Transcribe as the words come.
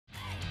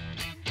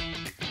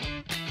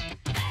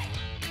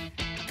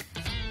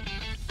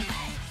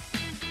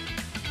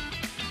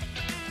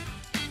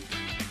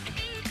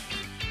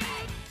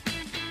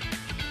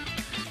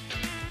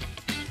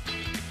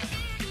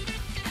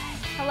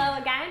Hello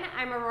again,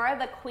 I'm Aurora,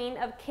 the Queen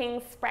of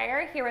King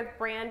Sprayer, here with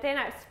Brandon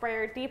at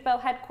Sprayer Depot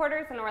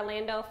headquarters in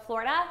Orlando,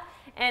 Florida.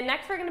 And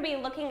next we're going to be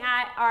looking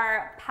at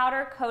our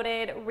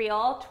powder-coated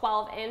reel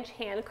 12-inch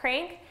hand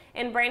crank.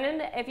 And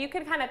Brandon, if you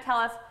could kind of tell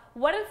us,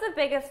 what is the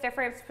biggest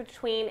difference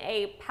between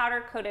a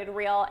powder-coated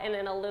reel and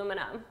an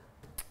aluminum?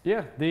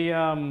 Yeah, the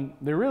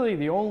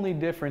only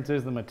difference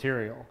is the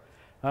material.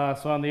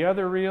 So on the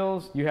other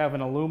reels, you have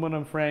an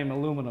aluminum frame,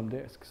 aluminum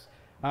discs.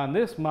 On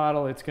this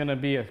model, it's going to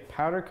be a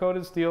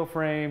powder-coated steel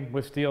frame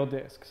with steel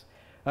discs.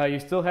 You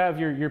still have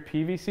your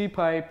PVC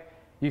pipe,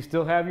 you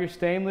still have your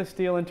stainless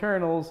steel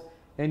internals,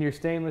 and your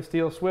stainless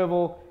steel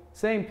swivel,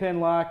 same pin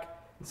lock,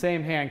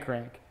 same hand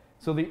crank.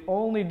 So the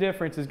only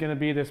difference is going to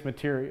be this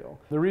material.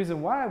 The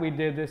reason why we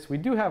did this, we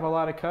do have a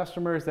lot of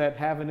customers that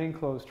have an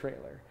enclosed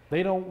trailer.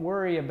 They don't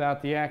worry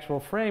about the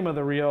actual frame of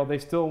the reel, they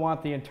still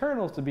want the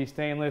internals to be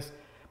stainless,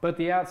 but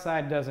the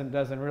outside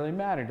doesn't really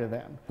matter to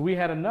them. We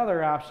had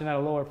another option at a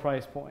lower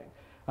price point.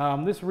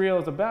 This reel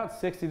is about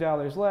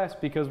 $60 less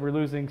because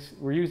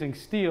we're using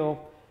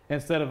steel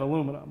instead of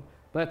aluminum.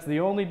 That's the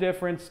only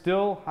difference.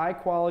 Still high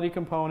quality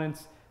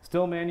components,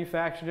 still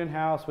manufactured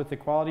in-house with the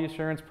quality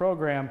assurance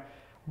program,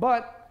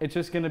 but it's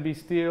just going to be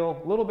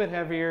steel, a little bit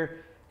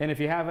heavier, and if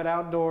you have it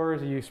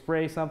outdoors or you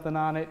spray something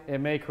on it, it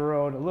may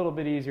corrode a little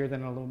bit easier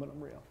than an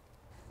aluminum reel.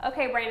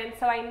 Okay, Brandon,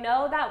 so I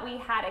know that we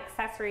had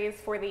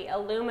accessories for the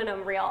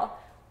aluminum reel.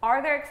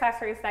 Are there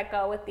accessories that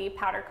go with the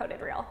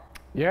powder-coated reel?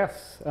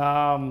 Yes.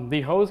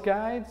 The hose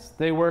guides,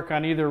 they work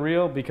on either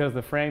reel because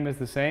the frame is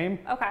the same.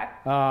 Okay.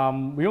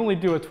 We only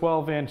do a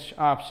 12-inch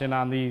option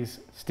on these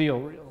steel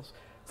reels.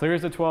 So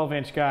here's a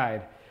 12-inch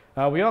guide.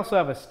 We also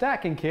have a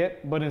stacking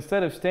kit, but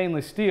instead of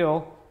stainless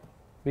steel,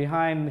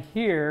 behind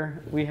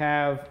here we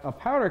have a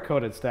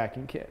powder-coated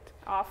stacking kit.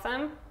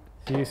 Awesome.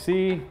 So you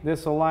see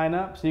this will line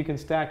up so you can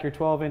stack your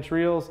 12-inch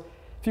reels.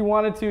 If you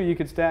wanted to, you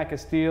could stack a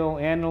steel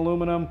and an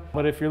aluminum,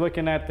 but if you're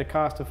looking at the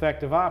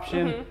cost-effective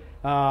option,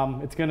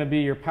 it's going to be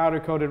your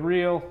powder-coated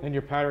reel and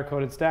your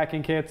powder-coated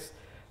stacking kits.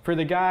 For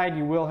the guide,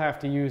 you will have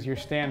to use your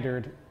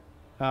standard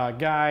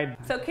guide.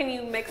 So can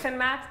you mix and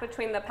match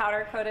between the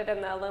powder-coated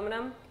and the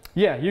aluminum?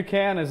 Yeah, you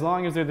can, as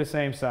long as they're the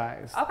same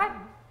size. Okay,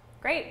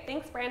 great.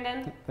 Thanks,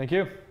 Brandon. Thank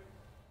you.